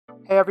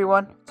Hey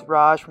everyone, it's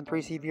Raj from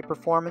 3CV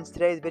Performance.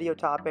 Today's video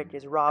topic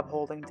is Rob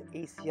Holding's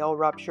ACL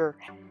rupture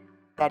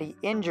that he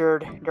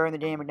injured during the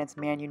game against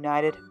Man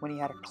United when he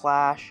had a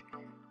clash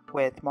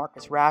with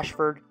Marcus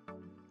Rashford.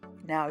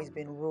 Now he's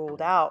been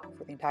ruled out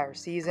for the entire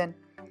season.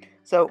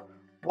 So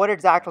what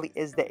exactly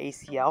is the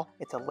ACL?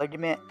 It's a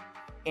ligament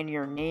in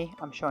your knee.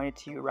 I'm showing it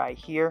to you right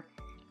here.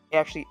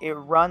 It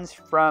runs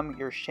from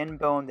your shin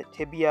bone, the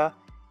tibia,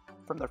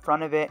 from the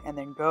front of it, and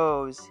then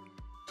goes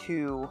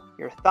to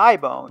your thigh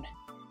bone,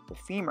 the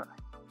femur.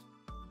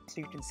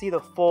 So you can see the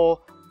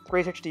full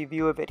 360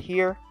 view of it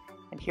here,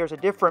 and here's a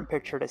different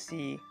picture to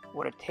see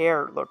what a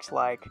tear looks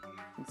like. You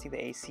can see the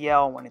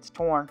ACL when it's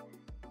torn.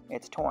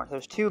 It's torn.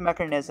 There's two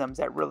mechanisms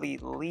that really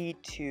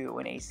lead to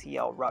an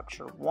ACL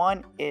rupture.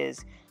 One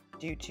is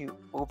due to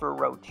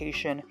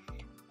over-rotation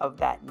of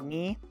that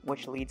knee,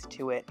 which leads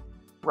to it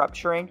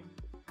rupturing,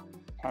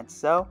 hence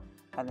so.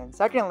 And then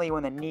secondly,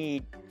 when the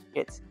knee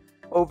gets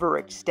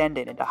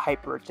overextended into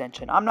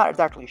hyperextension. I'm not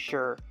exactly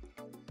sure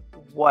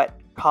what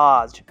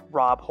caused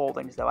Rob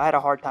Holding's, though. I had a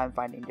hard time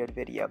finding a good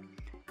video.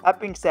 That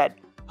being said,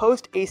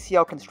 post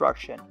ACL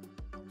construction,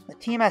 the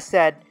team has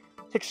said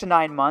 6 to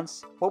 9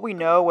 months. What we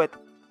know with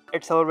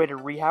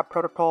accelerated rehab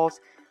protocols,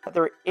 that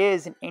there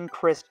is an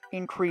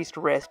increased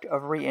risk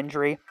of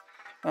re-injury,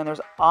 and there's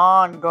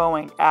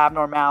ongoing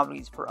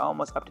abnormalities for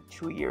almost up to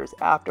 2 years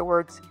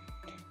afterwards.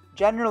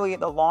 Generally,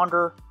 the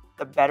longer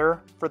the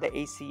better for the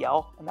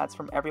ACL, and that's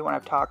from everyone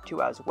I've talked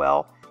to as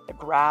well. The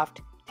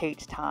graft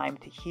takes time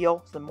to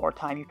heal, so the more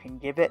time you can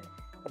give it,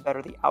 the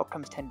better the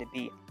outcomes tend to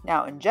be.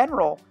 Now, in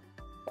general,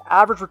 the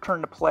average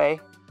return to play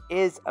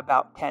is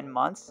about 10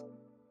 months,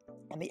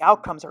 and the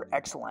outcomes are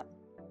excellent.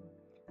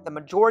 The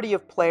majority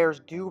of players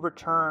do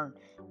return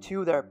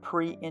to their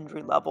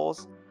pre-injury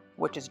levels,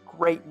 which is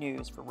great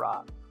news for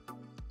Rob.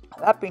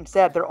 That being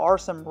said, there are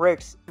some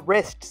risks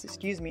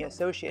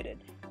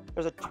associated.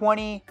 There's a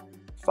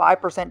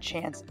 25%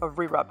 chance of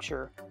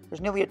re-rupture. There's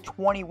nearly a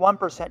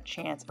 21%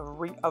 chance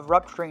of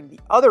rupturing the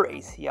other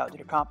ACL due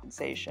to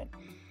compensation.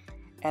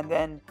 And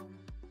then,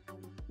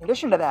 in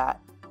addition to that,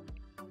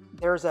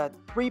 there's a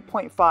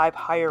 3.5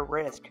 higher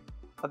risk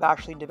of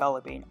actually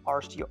developing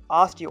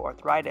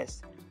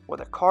osteoarthritis, where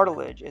the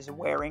cartilage is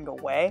wearing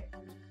away.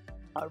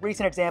 A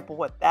recent example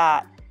with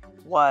that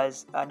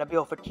was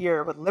Nabil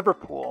Fekir with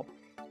Liverpool,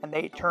 and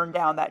they turned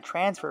down that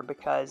transfer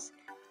because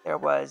there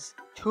was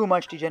too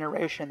much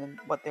degeneration than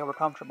what they were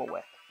comfortable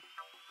with.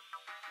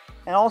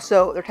 And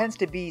also, there tends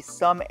to be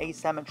some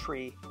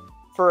asymmetry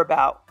for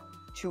about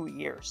 2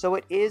 years. So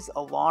it is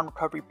a long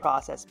recovery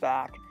process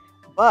back,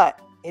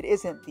 but it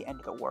isn't the end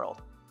of the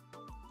world.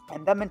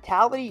 And the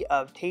mentality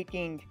of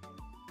taking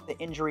the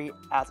injury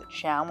as a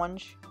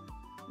challenge,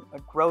 a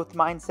growth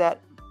mindset,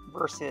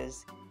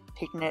 versus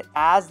taking it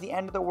as the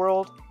end of the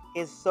world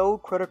is so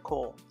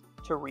critical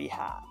to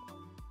rehab.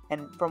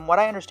 And from what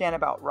I understand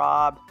about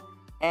Rob,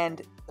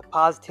 and the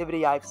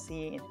positivity I've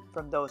seen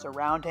from those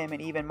around him,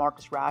 and even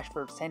Marcus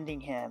Rashford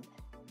sending him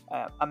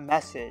a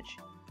message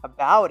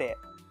about it,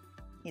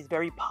 he's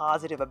very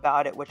positive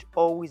about it, which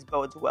always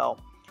bodes well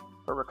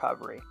for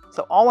recovery.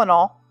 So all in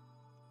all,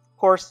 of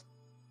course,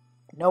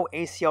 no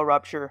ACL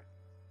rupture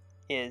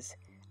is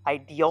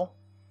ideal,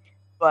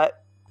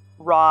 but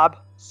Rob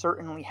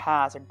certainly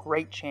has a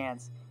great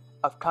chance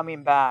of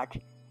coming back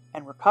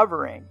and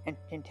recovering and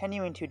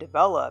continuing to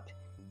develop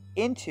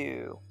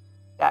into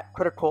that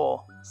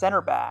critical center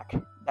back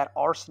that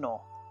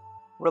Arsenal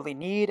really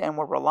need and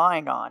we're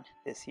relying on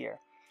this year.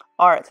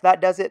 Alright, so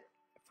that does it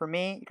for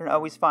me. You can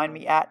always find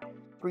me at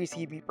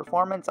 3CB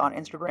Performance on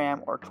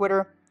Instagram or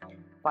Twitter.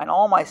 Find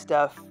all my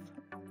stuff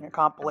in a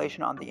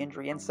compilation on the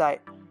Injury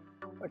Insight,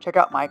 or check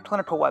out my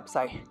clinical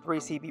website,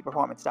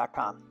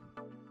 3cbperformance.com.